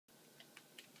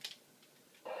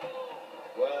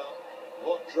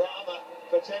Drama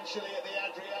potentially at the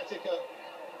Adriatico.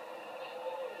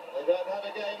 They don't have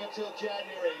a game until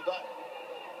January, but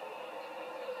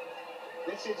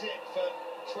this is it for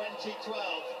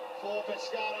 2012 for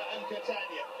Pescara and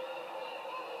Catania.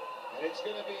 And it's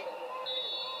going to be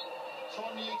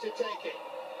Togni to take it.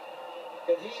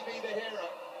 Can he be the hero?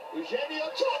 Eugenio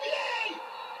Togni!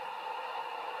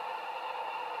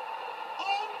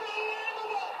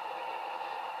 Unbelievable!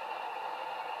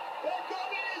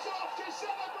 Togni is off to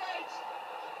celebrate!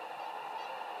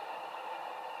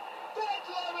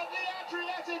 Bedlam at the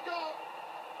Adriatico!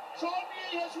 Togni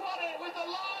has won it with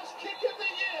the last kick of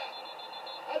the year!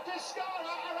 And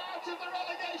Pescara are out of the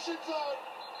relegation zone!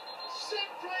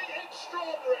 Simply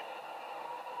extraordinary!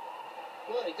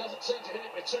 Well, he doesn't seem to hit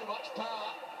it with too much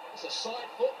power. It's a side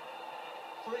foot,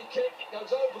 free kick, it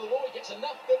goes over the wall, he gets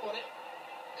enough grip on it.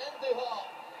 And Duhar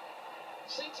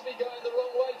seemed to be going the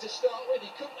wrong way to start with.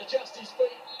 He couldn't adjust his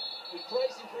feet. We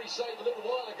praised him for his save a little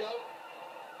while ago.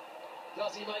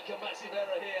 Does he make a massive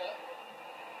error here?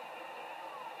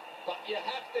 But you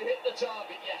have to hit the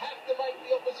target, you have to make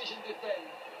the opposition defend.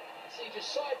 See, he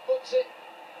just side foots it.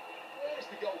 Where's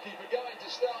the goalkeeper going to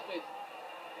start with?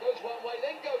 Goes one way,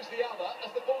 then goes the other, as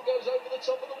the ball goes over the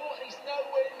top of the wall, and he's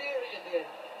nowhere near it in the end.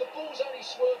 The ball's only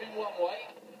swerving one way.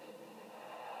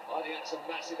 I think that's a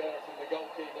massive error from the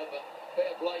goalkeeper, but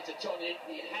fair play to Togni.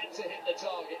 He had to hit the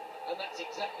target, and that's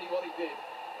exactly what he did.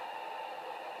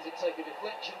 Does it take a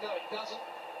deflection? No, it doesn't.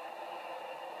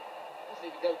 Doesn't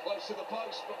even go close to the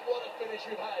post, but what a finish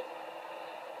we've had.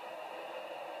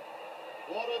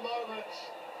 What a moment.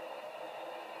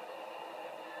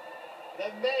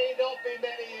 There may not be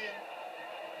many in,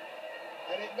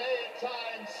 and it may at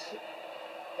times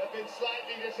have been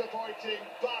slightly disappointing,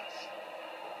 but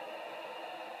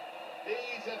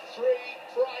these are three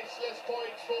priceless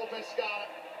points for Pescara.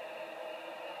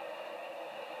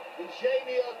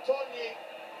 Eugenio Togni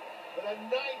for the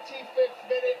 95th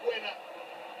minute winner.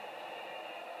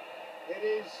 It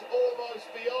is almost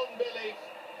beyond belief,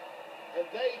 and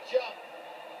they jump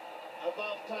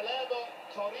above Palermo,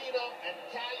 Torino and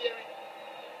Cagliari.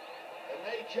 And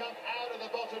they jump out of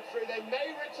the bottom three. They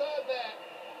may return there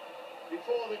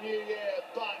before the new year,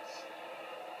 but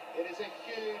it is a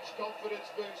huge confidence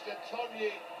boost, and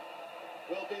Togni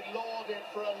will be lauded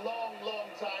for a long, long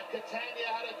time.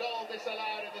 Catania had a goal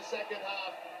disallowed in the second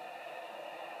half.